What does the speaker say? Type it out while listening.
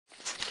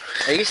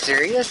Are you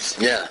serious?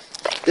 Yeah.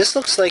 This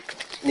looks like,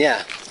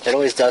 yeah, it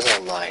always does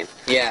online.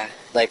 Yeah.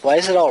 Like, why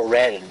is it all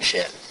red and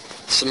shit?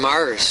 It's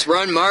Mars. We're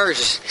on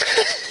Mars.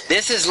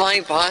 This is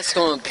Lime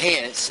Popsicle and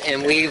Pants,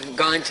 and we've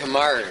gone to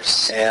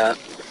Mars. Yeah.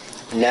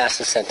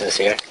 NASA sent us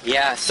here.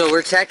 Yeah, so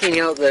we're checking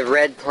out the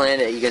red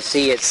planet. You can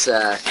see it's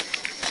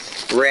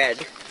red.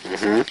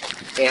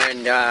 Mm-hmm.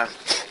 And,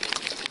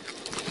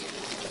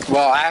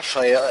 well,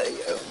 actually,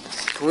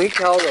 can we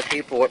tell the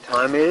people what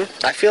time it is?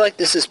 I feel like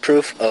this is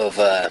proof of,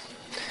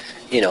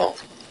 you know,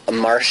 a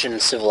Martian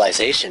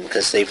civilization,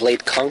 because they've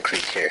laid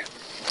concrete here.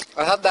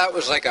 I thought that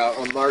was like a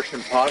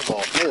Martian pothole.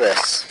 Look at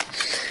this.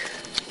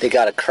 They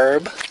got a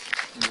curb.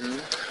 Mm-hmm.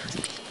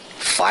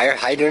 Fire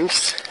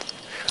hydrants.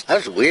 That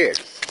was weird.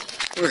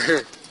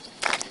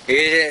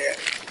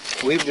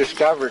 We've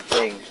discovered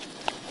things.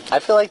 I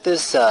feel like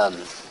this,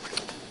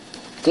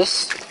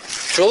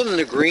 Show them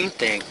the green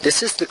thing.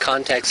 this is the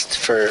context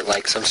for,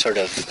 like, some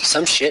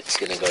shit's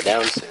gonna go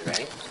down soon,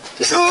 right?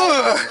 This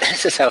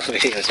is how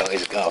videos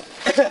always go.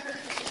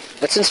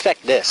 Let's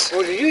inspect this.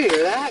 Oh, did you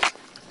hear that?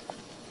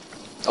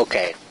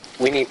 Okay,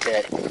 we need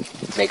to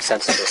make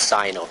sense of this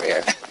sign over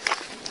here.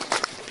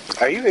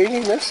 Are you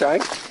reading this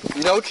sign?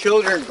 No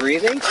children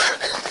breathing?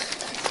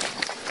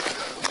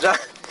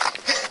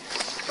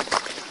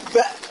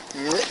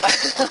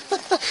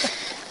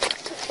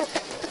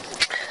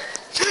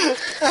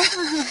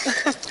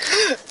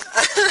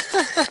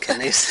 Can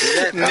they see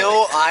that?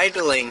 No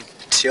idling.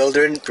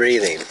 Children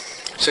breathing.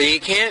 So you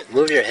can't...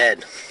 Move your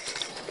head.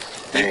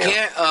 There You you go.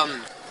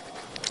 can't,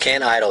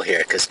 Can't idle here,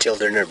 because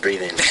children are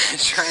breathing.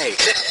 That's right.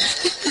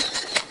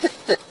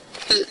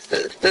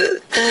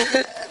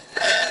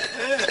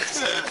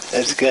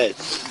 That's good.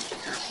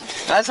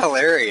 That's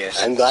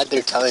hilarious. I'm glad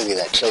they're telling me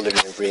that children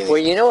are breathing. Well,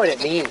 you know what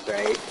it means,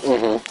 right?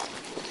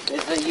 Mm-hmm.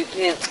 It's that you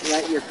can't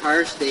let your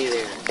car stay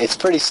there. It's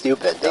pretty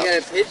stupid, They though.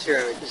 got a picture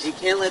of it, because you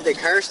can't let the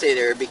car stay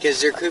there because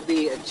there could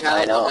be a I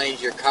child know.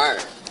 behind your car.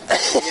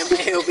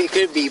 It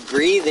could be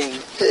breathing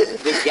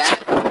the gas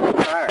in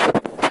the car.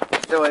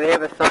 So they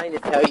have a sign to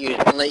tell you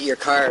don't let your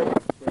car...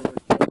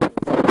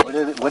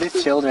 What do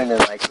children in,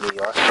 like, New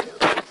York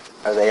do?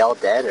 Are they all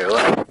dead, or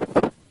what?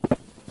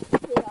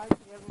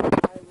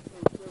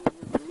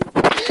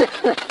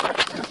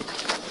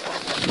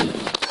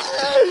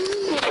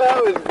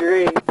 That was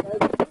great.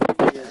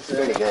 That's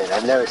pretty good.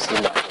 I've never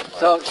seen that before.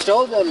 So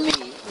show them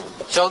me.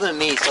 Show them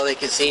me so they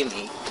can see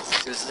me.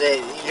 Because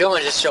you don't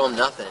want to just show them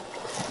nothing.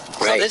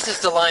 Right. So this is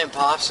the Lime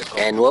Popsicle.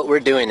 And what we're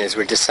doing is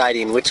we're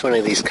deciding which one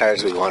of these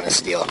cars we want to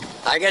steal.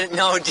 I gotta...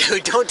 No,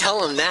 dude, don't tell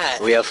them that.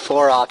 We have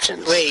 4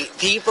 options. Wait,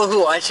 people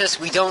who watch us,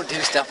 we don't do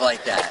stuff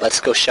like that. Let's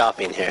go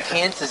shopping here.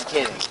 Pants is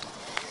kidding.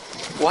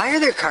 Why are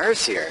there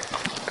cars here?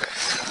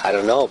 I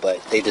don't know,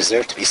 but they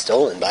deserve to be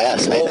stolen by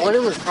us, I Well, think. one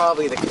of them was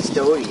probably the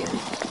custodian.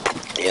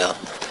 Yeah.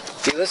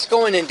 Dude, let's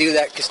go in and do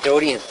that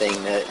custodian thing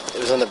that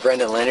was on the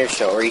Brendan Leonard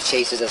show where he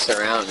chases us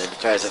around and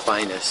tries to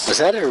find us. Was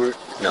that a...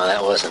 No,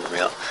 that wasn't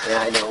real. Yeah,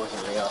 I know it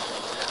wasn't real.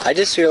 I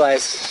just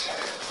realized...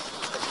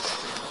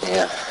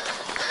 Yeah.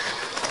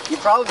 You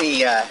probably,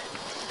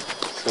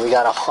 So we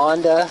got a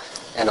Honda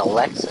and a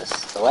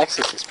Lexus. The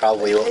Lexus is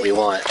probably what we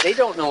want. They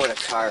don't know what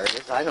a car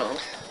is. I don't.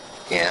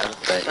 Yeah,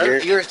 but Our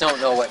viewers don't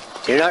know what...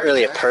 you're not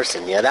really a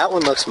person. Yeah, that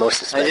one looks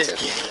most I'm just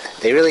expensive. kidding.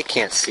 They really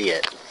can't see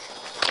it.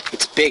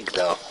 It's big,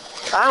 though.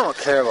 I don't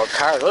care about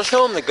cars. Let's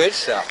show them the good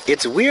stuff.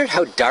 It's weird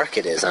how dark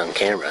it is on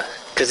camera.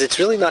 Because it's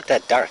really not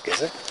that dark,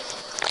 is it?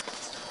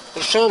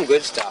 Let's show them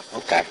good stuff.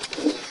 Okay.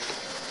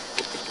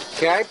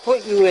 Can I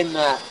put you in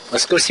the...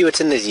 Let's go see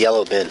what's in this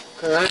yellow bin.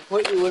 Can I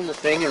put you in the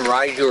thing and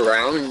ride you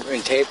around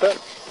and tape it?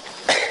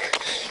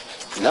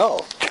 No,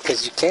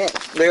 because you can't.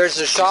 There's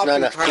a shopping not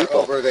enough cart people.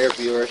 over there,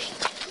 viewers.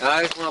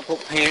 I just want to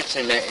put pants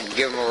in it and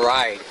give them a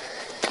ride.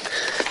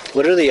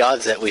 What are the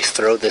odds that we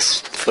throw this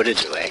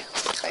footage away?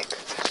 Like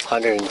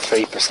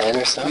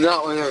 103% or so?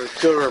 Not when there's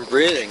children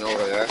breathing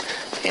over there.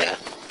 Yeah.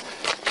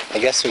 I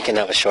guess we can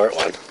have a short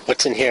one.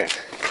 What's in here?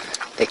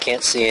 They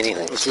can't see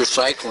anything. It's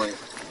recycling.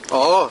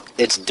 Oh,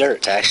 It's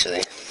dirt,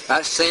 actually.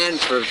 that's sand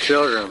for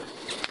children.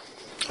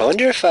 I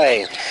wonder if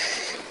I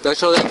That's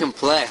so they can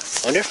play.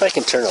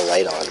 can turn a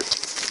light on.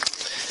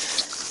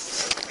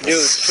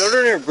 Dude,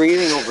 children are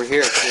breathing over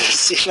here, too.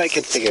 See if I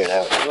can figure it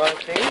out. You want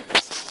to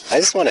see? I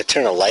just want to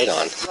turn a light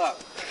on. Look.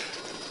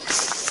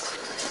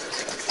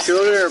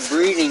 Children are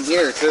breathing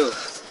here, too.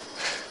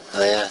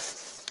 Oh, yeah.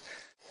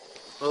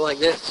 Go like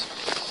this.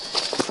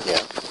 Yeah.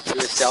 Do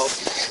a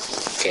selfie.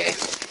 Okay.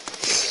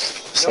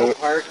 No So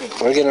parking.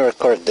 we're going to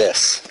record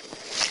this.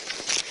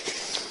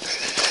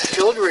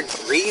 Children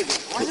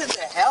breathing. What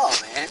the hell,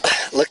 man?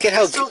 Look at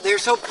how They're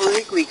so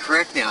politically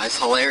correct now. It's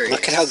hilarious.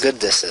 look at how good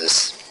this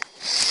is.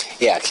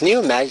 Yeah, can you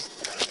imagine?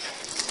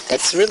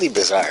 That's really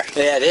bizarre.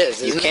 Yeah, it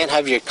is. You can't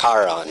have your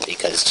car on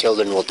because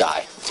children will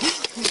die.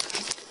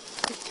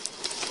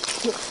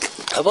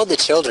 How about the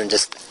children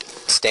just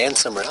stand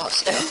somewhere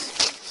else? You know?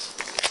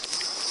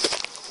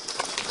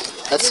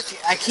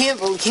 I can't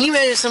believe... Can you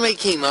imagine if somebody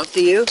came up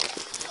to you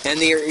and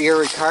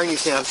you're in a car and you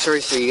say, I'm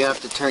sorry, sir, you have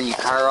to turn your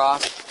car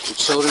off. The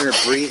children are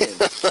breathing.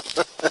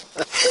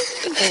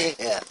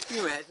 Yeah. Can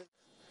you imagine?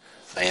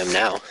 I am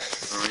now.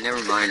 Oh, never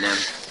mind them.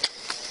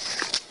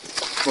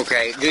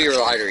 Okay, do your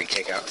lottery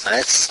takeout.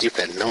 That's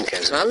stupid. No one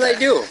cares How about do they that.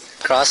 do?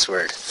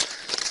 Crossword.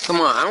 Come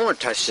on, I don't want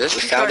to touch this.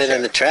 We found it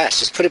in the trash.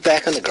 Just put it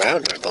back on the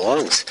ground where it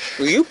belongs.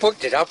 Well, you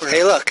picked it up.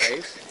 Hey, look.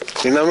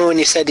 Remember when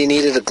you said you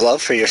needed a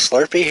glove for your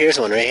Slurpee? Here's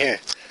one right here.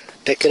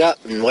 Pick it up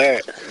and wear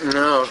it.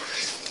 No.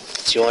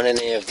 Do you want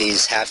any of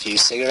these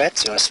half-used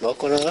cigarettes? You want to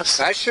smoke one of those?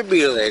 That should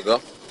be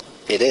illegal.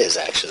 It is,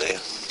 actually.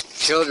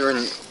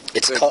 Children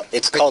It's pick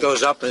called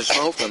those up and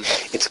smoke them.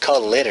 It's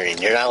called littering.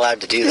 You're not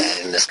allowed to do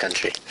that in this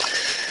country.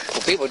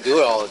 Well, people do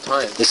it all the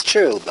time. It's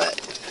true, but,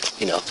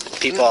 you know,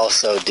 people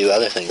also do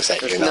other things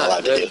that you're not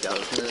allowed to do. Though.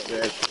 It's not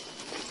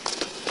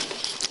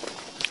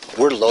good.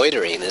 We're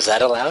loitering. Is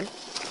that allowed?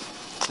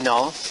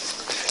 No.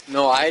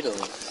 No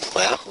idling.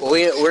 Well,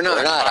 We're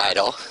not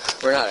idle.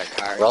 We're not a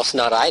car. We're also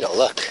not idle.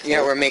 Look.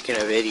 Yeah, we're making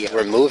a video.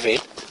 We're moving.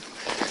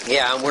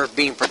 Yeah, and we're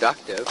being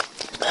productive.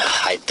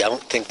 I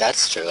don't think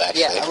that's true,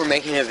 actually. Yeah, we're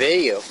making a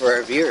video for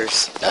our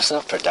viewers. That's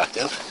not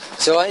productive.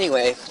 So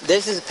anyway,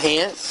 this is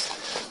Pants,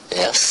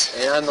 Yes.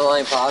 and I'm the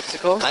Lime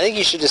Popsicle. I think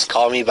you should just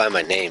call me by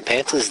my name.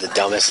 Pants is the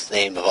dumbest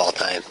name of all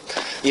time.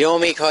 You don't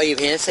want me to call you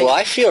Pants? Well,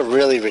 I feel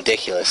really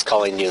ridiculous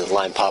calling you the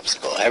Lime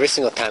Popsicle. Every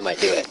single time I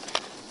do it,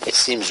 it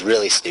seems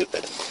really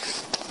stupid.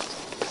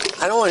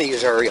 I don't want to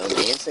use our real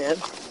names, man.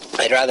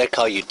 I'd rather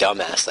call you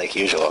dumbass like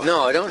usual.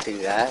 No, don't do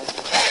that.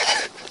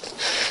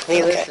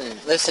 Hey, Okay.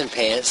 listen,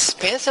 Pants.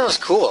 Pants sounds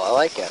cool. I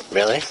like it.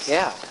 Really?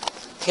 Yeah.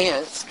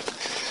 Pants.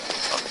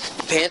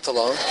 Pants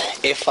alone.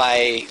 If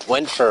I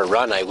went for a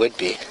run, I would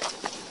be.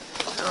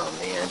 Oh,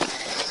 man.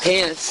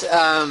 Pants,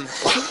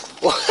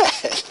 What?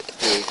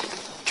 you're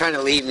trying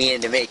to lead me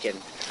into making...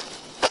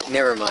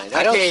 Never mind.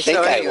 I don't Okay, think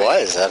so I anyway.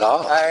 was at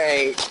all.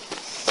 Alright.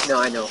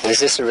 No, I know. Is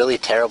this a really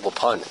terrible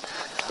pun?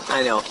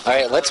 I know.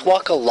 Alright, let's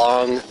walk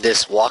along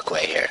this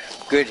walkway here.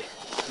 Good.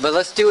 But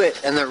let's do it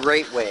in the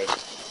right way.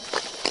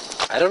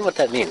 I don't know what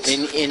that means.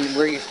 In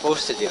where you're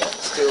supposed to do it.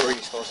 Let's do it where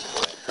you're supposed to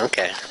do it.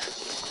 Okay.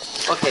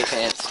 Okay,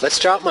 Pants. Let's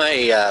drop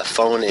my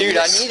phone in Dude,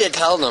 this. I need to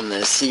tell them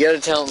this. You gotta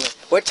tell them.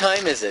 What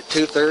time is it?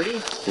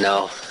 2:30?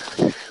 No.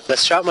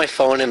 Let's drop my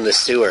phone in the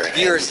sewer.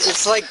 Viewers,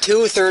 it's like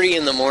 2:30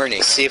 in the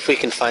morning. See if we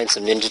can find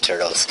some Ninja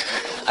Turtles.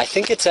 I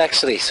think it's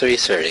actually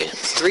 3:30.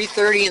 It's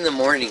 3:30 in the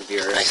morning, I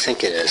viewers.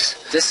 think it is.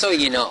 Just so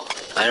you know.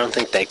 I don't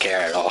think they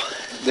care at all.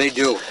 They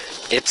do.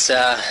 It's You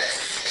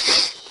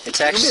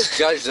actually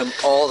misjudge them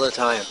all the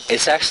time.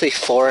 it's actually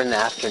 4 in the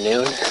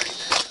afternoon.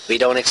 We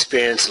don't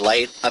experience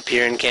light up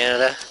here in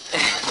Canada.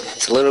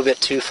 It's a little bit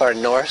too far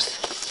north.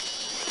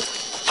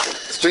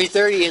 It's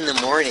 3:30 in the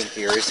morning,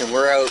 viewers, and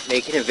we're out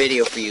making a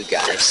video for you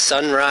guys.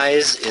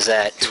 Sunrise is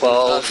at We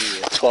love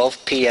you.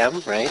 12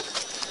 p.m., right?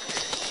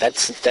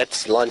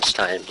 That's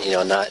lunchtime, you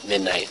know, not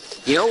midnight.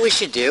 You know what we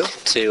should do?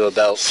 To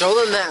about Show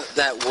them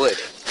that wood.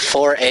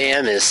 4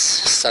 a.m. is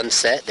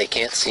sunset. They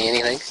can't see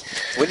anything.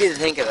 What do you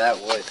think of that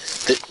wood?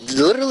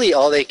 Literally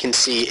all they can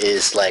see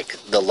is, like,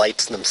 the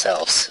lights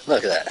themselves.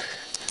 Look at that.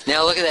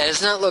 Now look at that.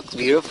 Doesn't that look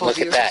beautiful, Look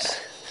at viewers? that.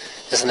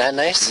 Isn't that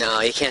nice? No,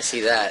 you can't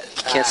see that.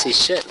 You can't see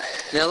shit.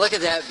 Now look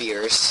at that,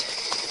 viewers.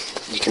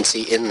 You can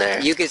see in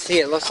there. You can see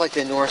it looks like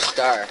the North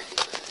Star.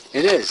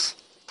 It is.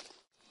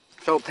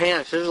 So,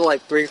 Pants, this is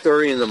like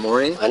 3:30 in the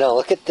morning. I know.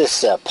 Look at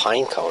this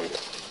pine cone.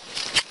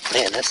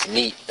 Man, that's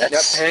neat. That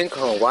pine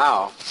cone,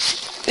 wow.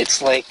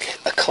 It's like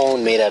a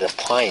cone made out of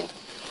pine.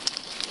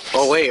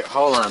 Oh, wait,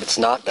 hold on. It's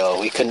not, though.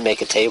 We couldn't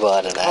make a table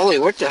out of that. Holy,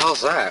 what the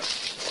hell's that?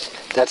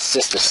 That's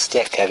just a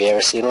stick. Have you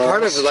ever seen one?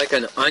 Part of of those? it like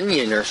an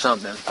onion or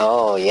something.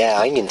 Oh, yeah,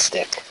 onion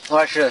stick.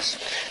 Watch this.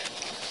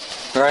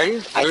 Ready?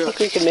 I think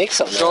we can make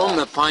something Show out them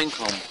of the pine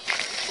cone. that.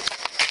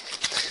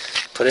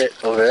 Put it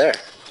over there.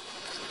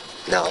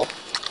 No,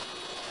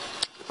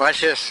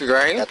 Watch this,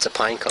 right? that's a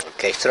pine cone.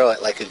 Okay, throw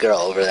it like a girl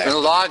over there. And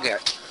log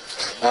it.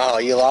 Oh,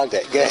 you logged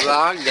it. Good.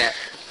 Log it.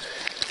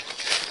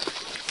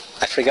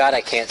 I forgot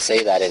I can't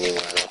say that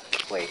anymore,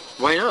 though. Wait.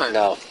 Why not?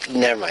 No,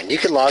 never mind. You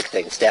can log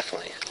things,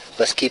 definitely.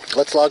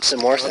 Let's log some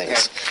more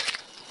things.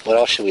 What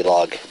else should we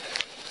log?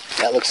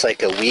 That looks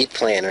like a weed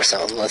plant or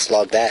something. Let's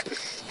log that.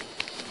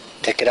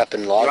 Pick it up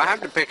and log Do I it.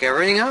 have to pick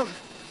everything up?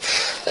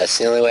 That's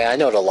the only way I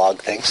know to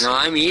log things. No,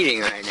 I'm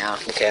eating right now.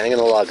 Okay, I'm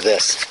gonna log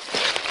this.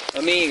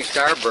 I'm eating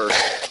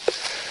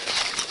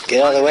Starburst.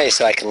 Get out of the way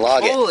so I can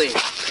log it. Holy,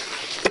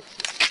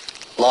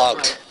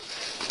 Logged.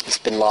 It's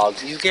been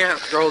logged. you can't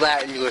throw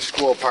that into a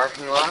school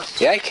parking lot.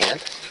 Yeah, I can.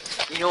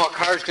 You know a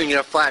car's going to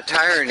get a flat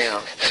tire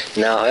now.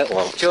 No, it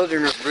won't.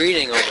 Children are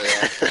breeding over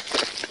there.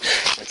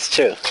 It's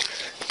true.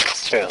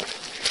 It's true.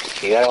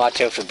 You gotta watch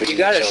out for breeding You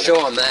got to children.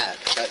 show them that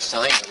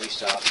sign that we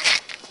saw.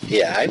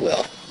 Yeah, I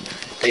will.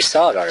 They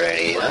saw it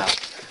already, you Wow.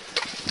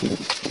 know.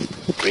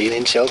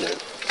 Breeding children.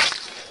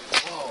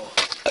 Whoa.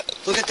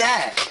 Look at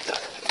that.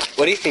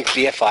 What do you think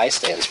BFI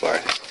stands for?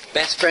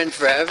 Best friend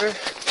forever?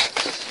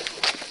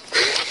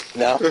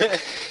 No?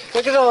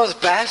 Look at all those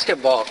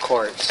basketball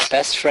courts.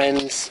 Best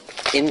friends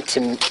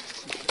into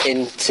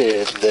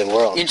the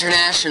world.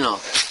 International.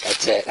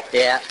 That's it.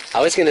 Yeah.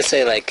 I was gonna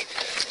say like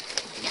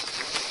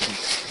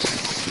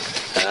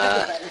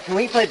can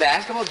we play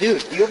basketball?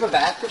 Dude, do you have a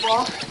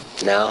basketball?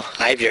 No,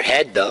 I have your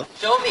head though.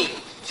 Show me.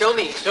 Show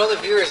the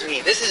viewers me.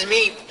 This is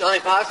me,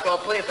 Lime Popsicle. I'm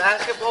playing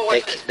basketball.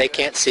 They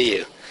can't see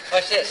you.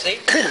 Watch this, see?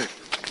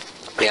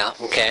 Yeah,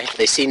 okay.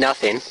 They see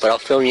nothing, but I'll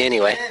film you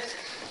anyway.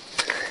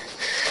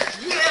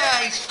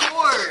 Yeah, he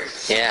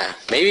scores! Yeah,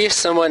 maybe if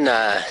someone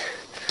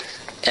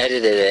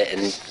edited it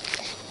and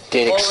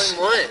did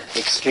Hole-in-one.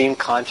 extreme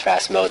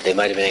contrast mode, they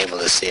might have been able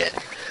to see it.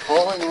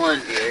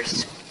 Hole-in-one,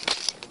 viewers.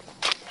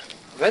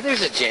 I bet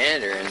there's a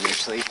janitor in there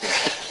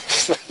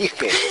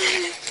sleeping.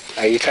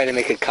 Are you trying to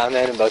make a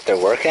comment about their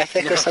work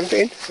ethic or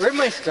something? Where'd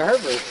my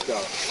Starburst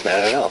go?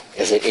 I don't know.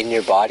 Is it in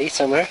your body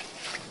somewhere?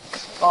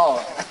 Oh,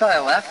 I thought I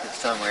left it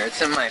somewhere.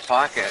 It's in my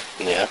pocket.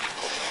 Yeah.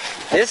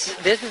 This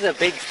is a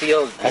big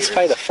field. That's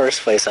probably the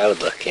first place I would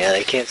look. Yeah,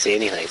 they can't see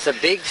anything. It's a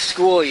big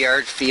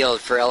schoolyard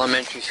field for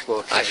elementary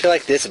school kids. I feel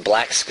like this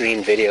black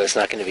screen video is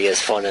not going to be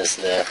as fun as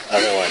the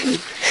other one.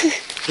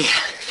 Yeah.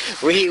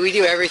 We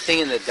do everything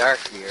in the dark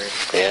here.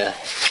 Yeah.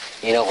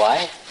 You know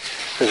why?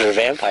 Because we're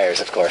vampires,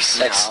 of course.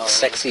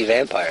 Sexy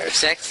vampires.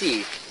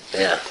 Sexy.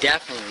 Yeah.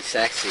 Definitely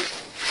sexy.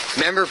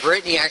 Remember,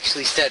 Brittany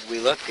actually said we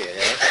look good,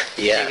 eh?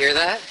 Yeah. Did you hear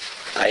that?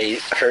 I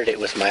heard it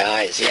with my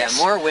eyes, yes.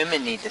 Yeah, more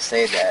women need to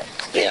say that.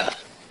 Yeah.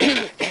 You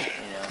know,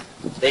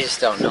 they just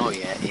don't know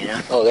yet, you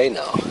know? Oh, they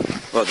know.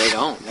 Well, they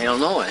don't. They don't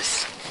know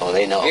us. Oh,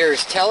 they know.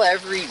 Here's, tell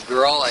every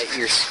girl at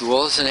your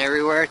schools and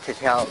everywhere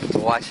to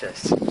watch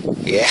us.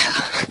 Yeah.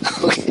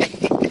 Okay.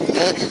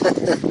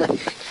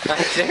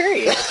 I'm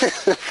serious.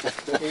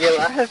 You're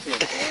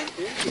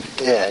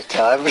laughing. Yeah,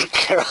 tell every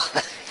girl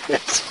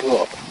at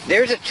school.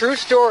 There's a true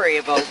story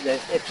about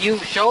this. If you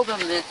show them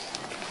this,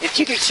 if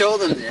you could show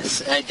them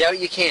this, and I doubt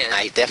you can.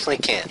 I definitely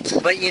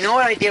can't. But you know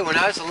what I did when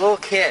I was a little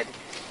kid?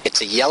 It's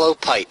a yellow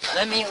pipe.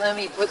 Let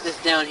me put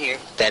this down here.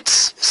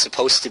 That's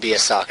supposed to be a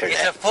soccer net.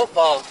 It's a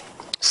football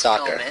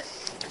Soccer. helmet.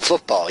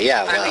 Football,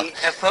 yeah, well. I mean,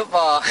 a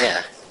football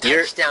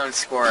touchdown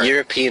scorer.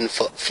 European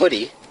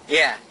footy.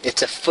 Yeah.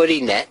 It's a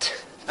footy net.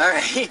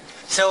 Alright.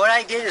 So what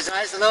I did is when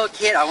I was a little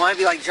kid, I wanted to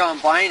be like John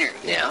Biner.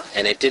 Yeah,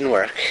 and it didn't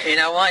work. And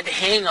I wanted to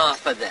hang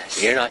off of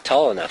this. You're not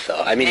tall enough,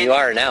 though. I mean, you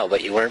are now,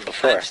 but you weren't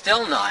before. I'm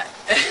still not.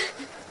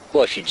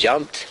 Well, if you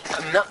jumped.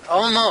 I'm not,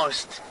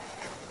 almost.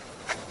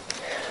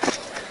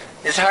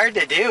 It's hard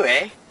to do,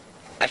 eh?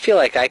 I feel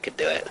like I could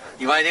do it.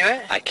 You want to do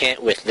it? I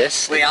can't with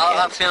this. Wait,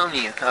 I'll film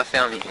you. I'll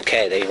film you.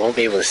 Okay, they won't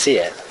be able to see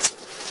it.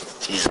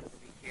 Jesus.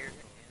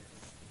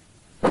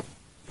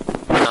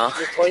 No.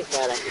 Just point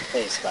that at your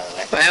face, by the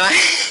way.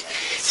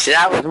 See,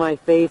 that was my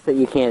face that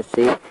you can't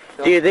see.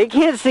 Dude, they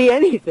can't see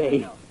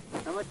anything.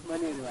 How much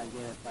money do I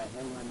get if I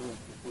hang on to it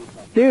for 3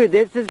 seconds? Dude,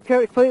 this is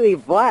completely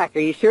black. Are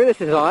you sure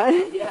this is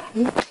on? Yeah.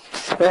 I'm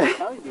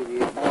telling you,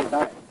 the entire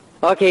time.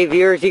 Okay,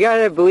 viewers, you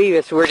gotta believe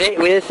us.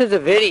 This is a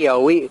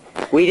video. We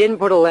didn't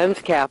put a lens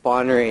cap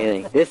on or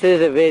anything. This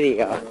is a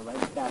video.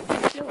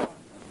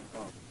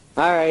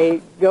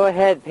 Alright, go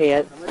ahead,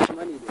 Pants. How much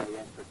money do I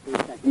get for 3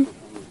 seconds of hanging?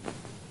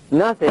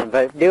 Nothing,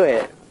 but do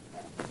it.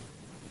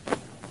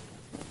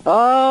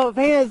 Oh,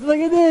 Pants, look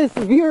at this!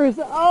 Viewers,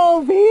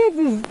 oh,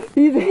 Pants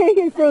he's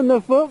hanging from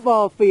the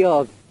football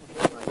field.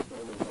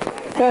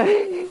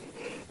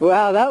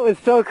 Wow, that was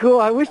so cool.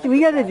 I wish we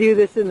got to do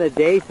this in the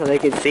day so they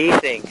could see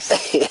things.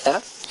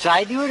 Yeah? Should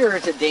I do it or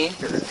is it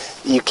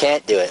dangerous? You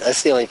can't do it.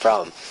 That's the only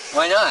problem.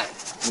 Why not?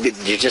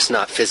 You're just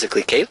not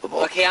physically capable.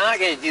 Okay, I'm not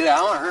going to do it. I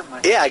don't want to hurt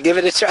myself. Yeah, give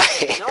it a try.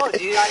 No,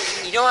 dude,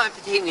 you don't have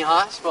to take me to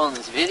hospital in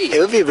this video. It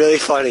would be really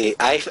funny.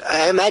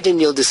 I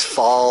imagine you'll just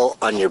fall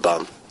on your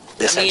bum,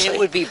 essentially. I mean, it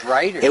would be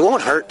brighter. It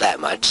won't hurt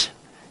that much.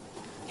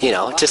 You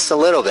know, just a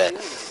little bit.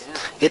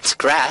 It's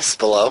grass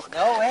below.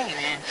 No way,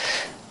 man.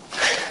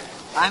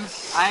 I'm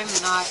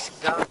not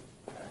dumb.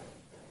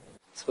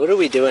 So what are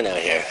we doing out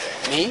here?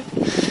 Me?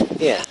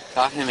 Yeah.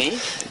 Talking to me?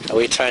 Are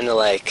we trying to,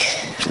 like,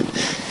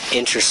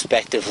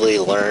 introspectively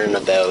learn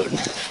about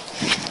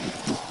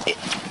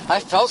I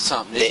felt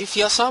something. Did you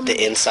feel something?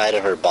 the inside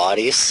of our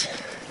bodies?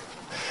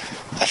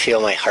 I feel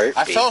my heart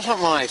I beat. felt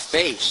something on my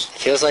face. It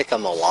feels like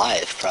I'm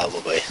alive,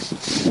 probably.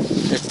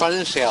 It's fun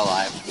to stay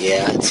alive.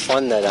 Yeah, it's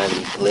fun that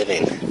I'm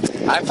living.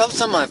 I felt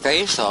something on my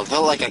face, though. It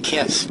felt like a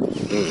kiss.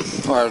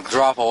 Mm. Or a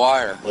drop of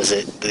water. Was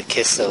it the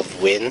kiss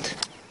of wind?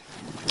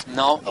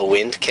 No. A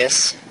wind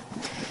kiss?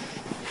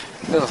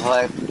 It was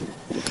like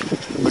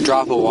a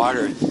drop of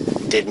water.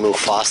 Did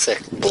Mufasa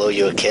blow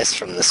you a kiss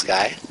from the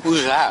sky?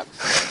 Who's that?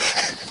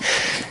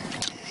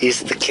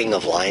 He's the king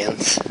of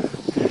lions.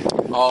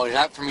 Oh, is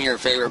that from your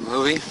favorite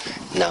movie?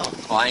 No.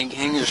 Lion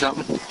King or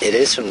something? It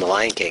is from the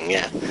Lion King,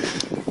 yeah.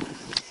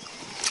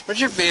 What's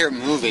your favorite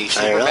movie?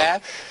 I don't know.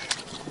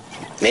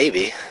 Superbad?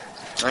 Maybe.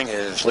 I think it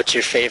is. What's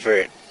your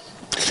favorite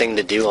thing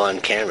to do on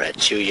camera?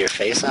 Chew your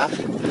face off?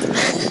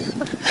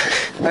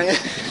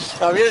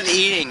 I'm just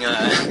eating.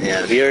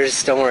 Yeah,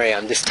 viewers, don't worry.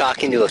 I'm just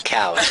talking to a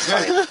cow. It's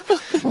fine.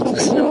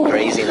 Listen to him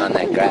grazing on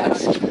that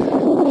grass.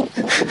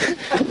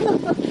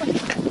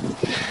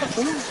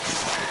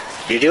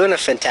 You're doing a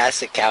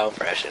fantastic cow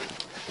impression.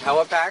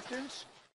 Helicopters?